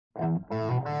Welcome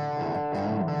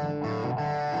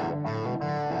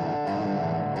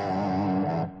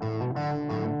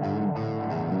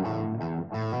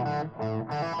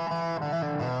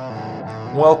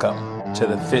to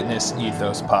the Fitness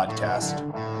Ethos Podcast.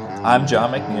 I'm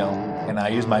John McNeil, and I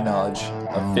use my knowledge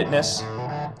of fitness,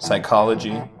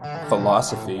 psychology,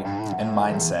 philosophy, and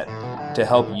mindset to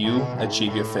help you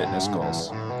achieve your fitness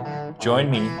goals.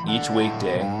 Join me each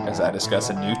weekday as I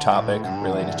discuss a new topic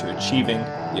related to achieving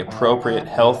the appropriate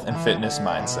health and fitness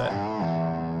mindset.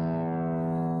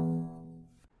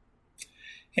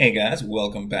 Hey guys,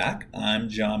 welcome back. I'm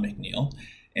John McNeil,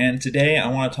 and today I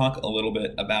want to talk a little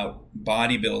bit about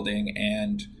bodybuilding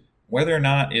and whether or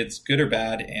not it's good or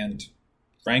bad. And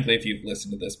frankly, if you've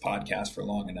listened to this podcast for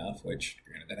long enough, which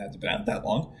granted it hasn't been out that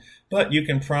long, but you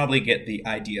can probably get the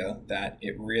idea that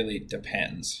it really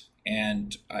depends.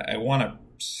 And I want to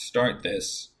start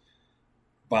this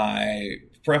by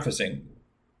prefacing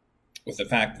with the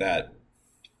fact that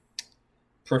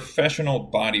professional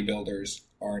bodybuilders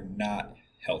are not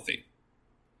healthy.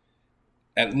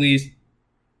 At least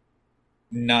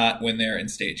not when they're in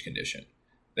stage condition.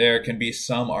 There can be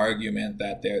some argument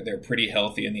that they're pretty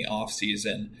healthy in the off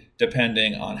season,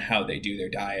 depending on how they do their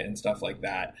diet and stuff like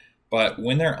that. But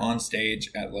when they're on stage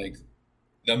at like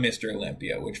the Mr.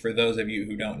 Olympia, which for those of you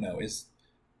who don't know is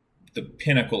the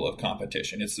pinnacle of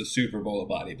competition, it's the Super Bowl of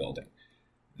bodybuilding.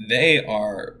 They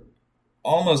are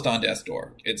almost on death's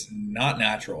door. It's not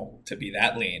natural to be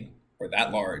that lean or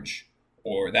that large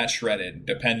or that shredded,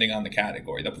 depending on the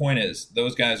category. The point is,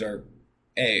 those guys are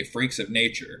A, freaks of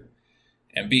nature,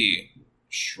 and B,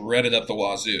 shredded up the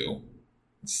wazoo.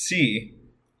 C,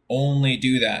 only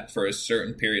do that for a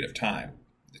certain period of time.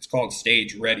 It's called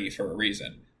stage ready for a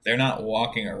reason. They're not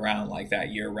walking around like that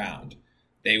year round.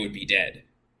 They would be dead.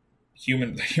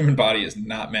 The human body is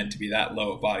not meant to be that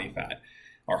low of body fat.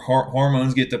 Our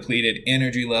hormones get depleted,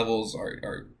 energy levels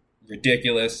are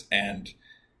ridiculous, and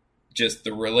just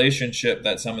the relationship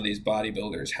that some of these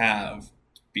bodybuilders have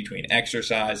between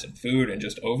exercise and food and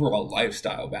just overall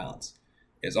lifestyle balance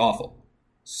is awful.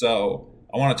 So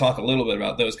I want to talk a little bit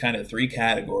about those kind of three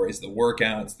categories: the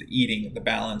workouts, the eating, the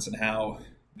balance, and how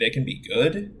they can be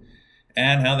good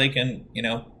and how they can,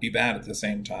 be bad at the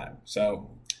same time. So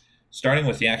starting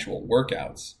with the actual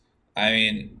workouts, I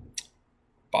mean,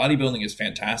 bodybuilding is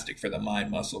fantastic for the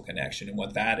mind-muscle connection. And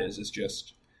what that is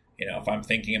just, if I'm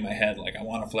thinking in my head, like I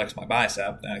want to flex my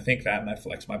bicep, then I think that and I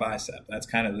flex my bicep. That's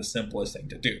kind of the simplest thing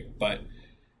to do. But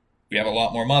we have a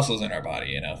lot more muscles in our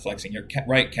body, flexing your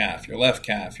right calf, your left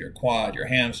calf, your quad, your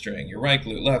hamstring, your right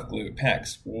glute, left glute,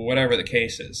 pecs, whatever the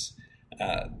case is.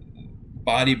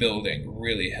 Bodybuilding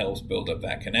really helps build up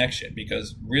that connection,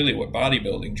 because really what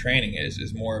bodybuilding training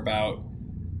is more about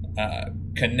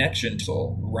connection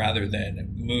rather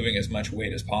than moving as much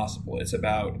weight as possible. It's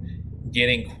about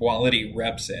getting quality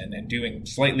reps in and doing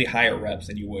slightly higher reps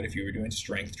than you would if you were doing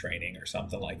strength training or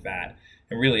something like that.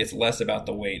 And really it's less about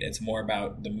the weight. It's more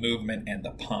about the movement and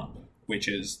the pump, which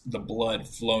is the blood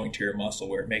flowing to your muscle,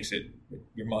 where it makes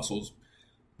your muscles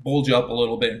bulge up a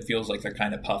little bit and feels like they're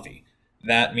kind of puffy.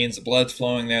 That means the blood's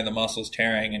flowing there, the muscle's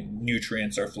tearing, and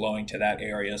nutrients are flowing to that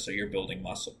area, so you're building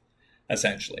muscle,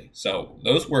 essentially. So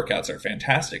those workouts are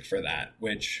fantastic for that,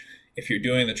 which if you're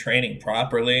doing the training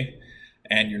properly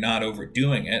and you're not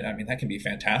overdoing it, that can be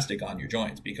fantastic on your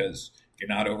joints, because if you're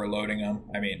not overloading them,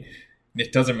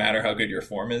 it doesn't matter how good your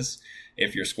form is.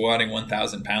 If you're squatting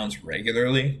 1,000 pounds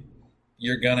regularly,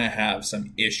 you're going to have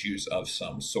some issues of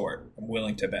some sort. I'm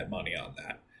willing to bet money on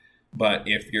that. But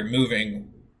if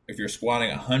you're squatting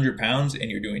 100 pounds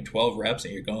and you're doing 12 reps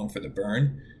and you're going for the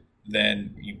burn,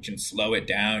 then you can slow it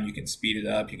down, you can speed it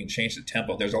up, you can change the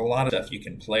tempo. There's a lot of stuff you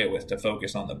can play with to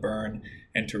focus on the burn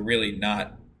and to really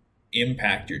not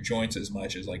impact your joints as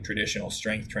much as like traditional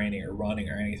strength training or running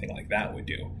or anything like that would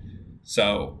do.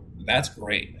 So that's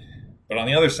great. But on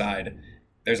the other side,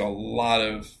 there's a lot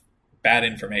of bad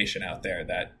information out there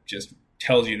that just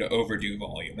tells you to overdo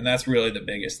volume. And that's really the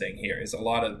biggest thing here, is a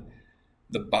lot of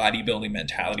the bodybuilding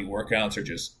mentality workouts are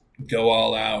just go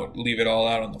all out, leave it all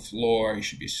out on the floor. You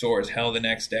should be sore as hell the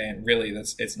next day. And really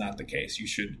it's not the case. You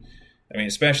should,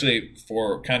 especially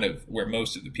for kind of where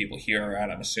most of the people here are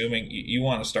at, I'm assuming you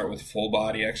want to start with full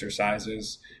body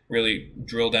exercises, really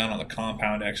drill down on the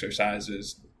compound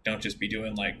exercises. Don't just be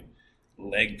doing like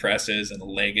leg presses and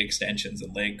leg extensions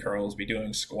and leg curls. Be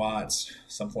doing squats,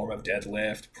 some form of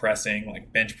deadlift, pressing,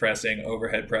 like bench pressing,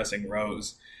 overhead pressing,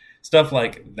 rows, stuff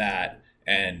like that.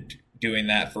 And doing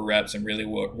that for reps and really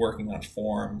working on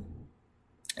form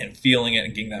and feeling it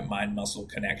and getting that mind-muscle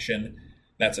connection.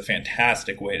 That's a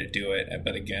fantastic way to do it.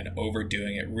 But again,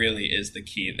 overdoing it really is the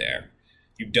key there.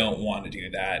 You don't want to do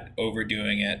that.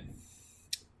 Overdoing it.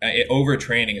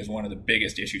 Overtraining is one of the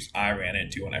biggest issues I ran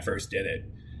into when I first did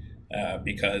it,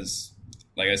 because,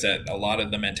 like I said, a lot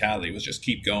of the mentality was just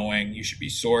keep going. You should be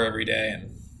sore every day,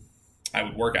 and I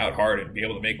would work out hard and be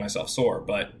able to make myself sore.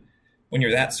 But when you're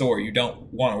that sore, you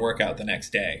don't want to work out the next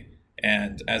day.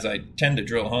 And as I tend to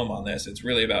drill home on this, it's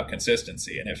really about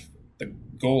consistency. And if the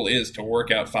goal is to work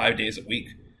out 5 days a week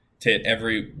to hit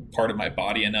every part of my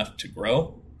body enough to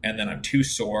grow, and then I'm too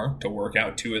sore to work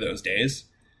out 2 of those days,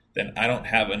 then I don't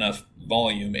have enough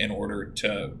volume in order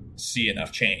to see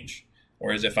enough change.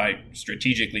 Whereas if I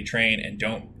strategically train and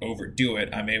don't overdo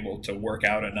it, I'm able to work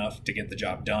out enough to get the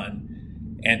job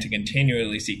done and to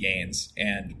continually see gains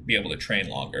and be able to train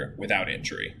longer without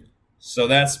injury. So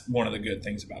that's one of the good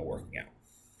things about working out.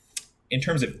 In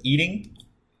terms of eating,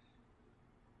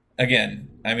 again,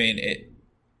 I mean,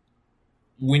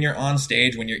 when you're on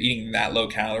stage, when you're eating that low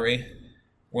calorie,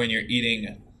 when you're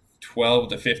eating 12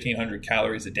 to 1,500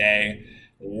 calories a day,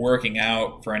 working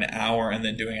out for an hour and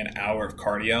then doing an hour of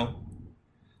cardio,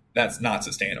 that's not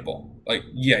sustainable. Like,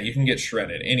 yeah, you can get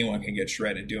shredded. Anyone can get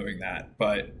shredded doing that,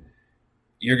 but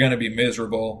you're going to be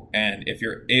miserable. And if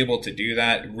you're able to do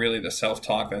that, really the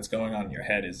self-talk that's going on in your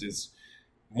head is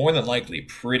more than likely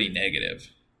pretty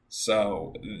negative.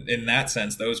 So in that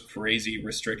sense, those crazy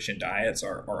restriction diets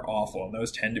are awful, and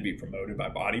those tend to be promoted by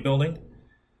bodybuilding.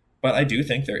 But I do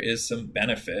think there is some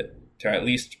benefit to at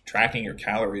least tracking your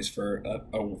calories for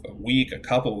a week, a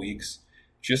couple weeks,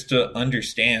 just to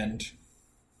understand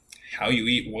how you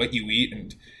eat, what you eat,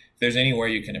 and if there's anywhere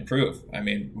you can improve. I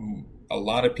mean, a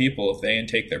lot of people, if they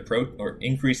intake their or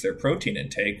increase their protein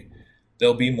intake,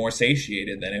 they'll be more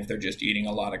satiated than if they're just eating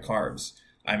a lot of carbs.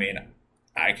 I mean,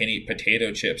 I can eat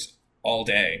potato chips all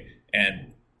day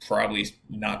and probably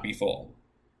not be full.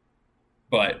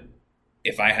 But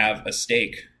if I have a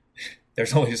steak,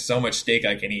 there's only so much steak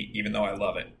I can eat, even though I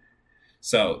love it.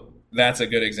 So that's a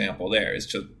good example there. Is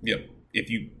just, if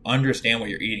you understand what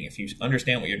you're eating, if you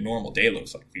understand what your normal day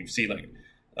looks like, if you see like,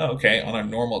 oh, okay, on a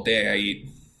normal day I eat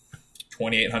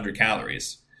 2,800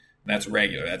 calories, that's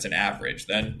regular, that's an average,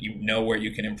 then you know where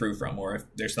you can improve from. Or if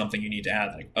there's something you need to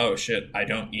add, like, oh shit, I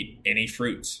don't eat any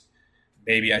fruits,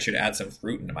 maybe I should add some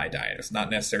fruit into my diet. It's not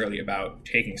necessarily about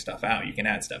taking stuff out. You can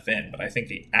add stuff in, but I think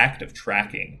the act of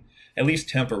tracking, at least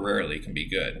temporarily, can be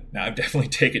good. Now, I've definitely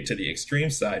taken it to the extreme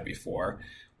side before,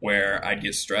 where I'd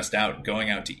get stressed out going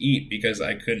out to eat because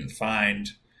I couldn't find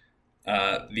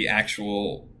the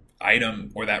actual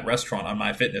item or that restaurant on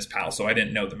MyFitnessPal, so I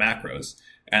didn't know the macros.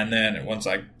 And then once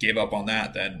I gave up on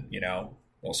that, then,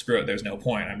 well, screw it, there's no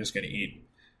point. I'm just going to eat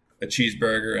a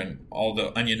cheeseburger and all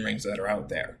the onion rings that are out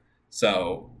there.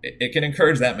 So it can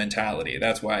encourage that mentality.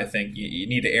 That's why I think you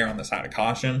need to err on the side of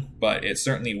caution, but it's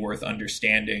certainly worth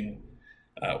understanding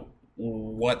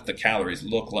what the calories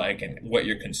look like and what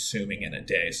you're consuming in a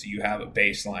day, so you have a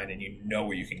baseline and you know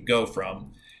where you can go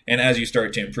from. And as you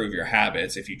start to improve your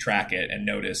habits, if you track it and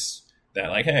notice that,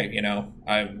 like, hey,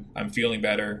 I'm feeling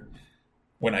better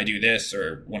when I do this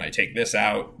or when I take this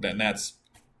out, then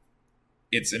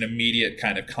it's an immediate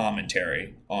kind of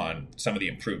commentary on some of the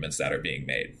improvements that are being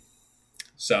made.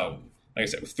 So, like I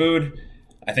said, with food,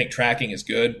 I think tracking is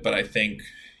good, but I think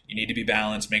you need to be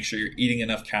balanced. Make sure you're eating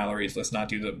enough calories. Let's not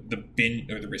do the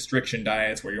binge or the restriction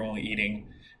diets where you're only eating,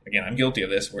 again, I'm guilty of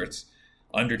this, where it's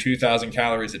under 2,000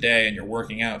 calories a day and you're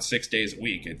working out 6 days a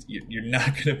week. You're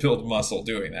not going to build muscle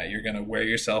doing that. You're going to wear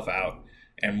yourself out,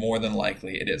 and more than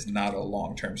likely it is not a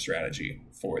long-term strategy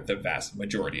for the vast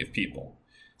majority of people,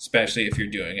 especially if you're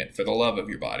doing it for the love of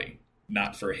your body,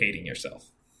 not for hating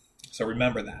yourself. So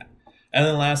remember that. And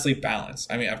then lastly, balance.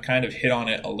 I mean, I've kind of hit on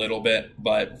it a little bit,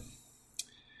 but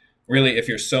really, if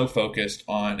you're so focused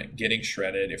on getting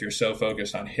shredded, if you're so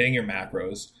focused on hitting your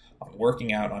macros, on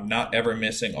working out, on not ever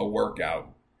missing a workout,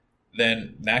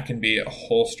 then that can be a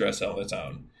whole stress of its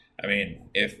own. I mean,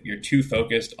 if you're too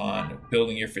focused on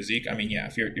building your physique, I mean,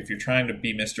 yeah, if you're trying to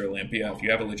be Mr. Olympia, if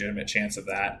you have a legitimate chance of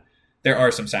that, there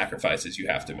are some sacrifices you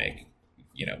have to make.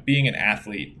 Being an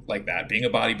athlete like that, being a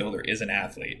bodybuilder is an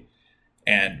athlete.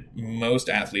 And most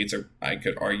athletes I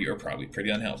could argue, are probably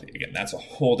pretty unhealthy. Again, that's a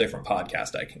whole different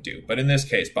podcast I can do. But in this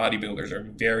case, bodybuilders are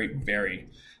very, very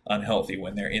unhealthy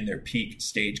when they're in their peak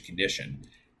stage condition.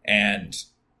 And,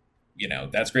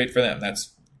 that's great for them.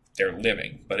 That's their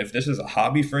living. But if this is a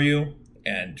hobby for you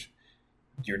and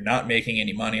you're not making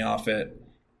any money off it,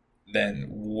 then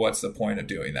what's the point of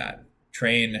doing that?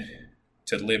 Train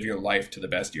to live your life to the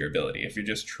best of your ability. If you're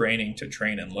just training to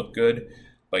train and look good,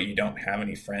 but you don't have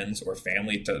any friends or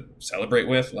family to celebrate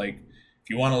with, like, if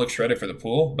you want to look shredded for the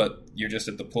pool, but you're just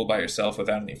at the pool by yourself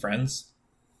without any friends,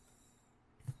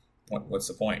 what's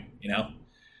the point,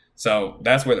 So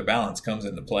that's where the balance comes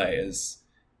into play is,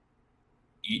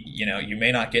 you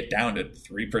may not get down to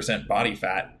 3% body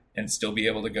fat and still be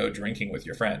able to go drinking with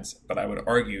your friends. But I would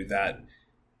argue that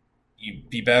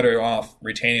you'd be better off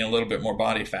retaining a little bit more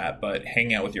body fat, but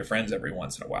hanging out with your friends every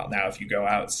once in a while. Now, if you go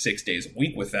out 6 days a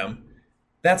week with them,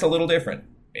 that's a little different.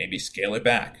 Maybe scale it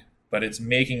back. But it's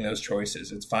making those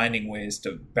choices. It's finding ways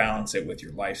to balance it with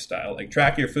your lifestyle. Like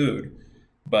track your food,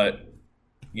 but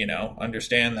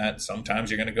understand that sometimes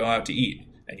you're going to go out to eat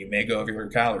and you may go over your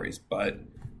calories, but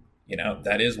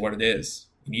that is what it is.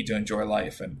 You need to enjoy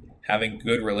life, and having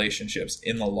good relationships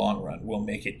in the long run will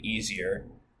make it easier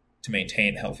to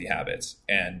maintain healthy habits.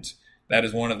 And that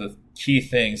is one of the key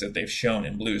things that they've shown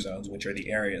in blue zones, which are the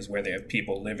areas where they have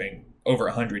people living over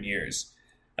 100 years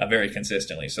very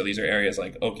consistently. So these are areas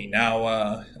like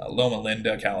Okinawa, Loma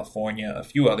Linda, California, a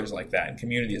few others like that. And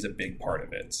community is a big part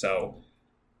of it. So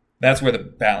that's where the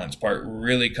balance part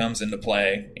really comes into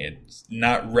play. It's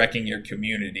not wrecking your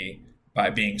community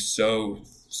by being so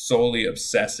solely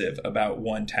obsessive about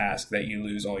one task that you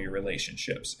lose all your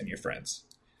relationships and your friends.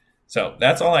 So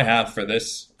that's all I have for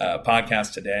this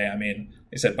podcast today. I mean,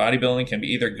 like I said, bodybuilding can be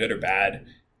either good or bad.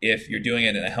 If you're doing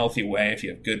it in a healthy way, if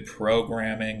you have good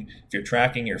programming, if you're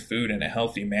tracking your food in a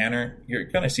healthy manner, you're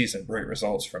going to see some great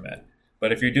results from it.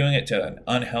 But if you're doing it to an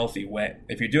unhealthy way,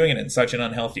 if you're doing it in such an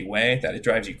unhealthy way that it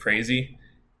drives you crazy,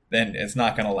 then it's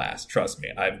not going to last. Trust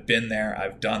me. I've been there.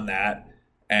 I've done that.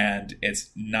 And it's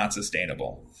not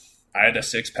sustainable. I had a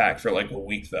 6-pack for like a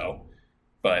week though.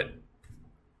 But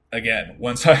again,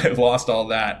 once I lost all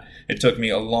that, it took me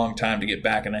a long time to get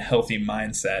back in a healthy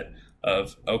mindset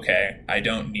of, okay, I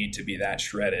don't need to be that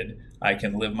shredded. I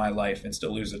can live my life and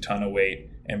still lose a ton of weight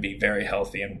and be very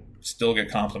healthy and still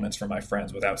get compliments from my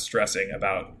friends without stressing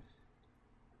about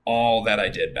all that I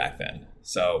did back then.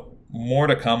 So more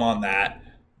to come on that.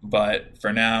 But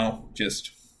for now,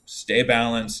 just stay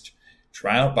balanced.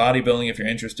 Try out bodybuilding if you're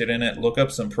interested in it. Look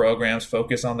up some programs,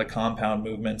 focus on the compound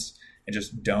movements, and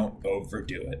just don't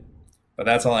overdo it. But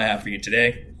that's all I have for you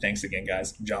today. Thanks again,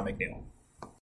 guys. John McNeil.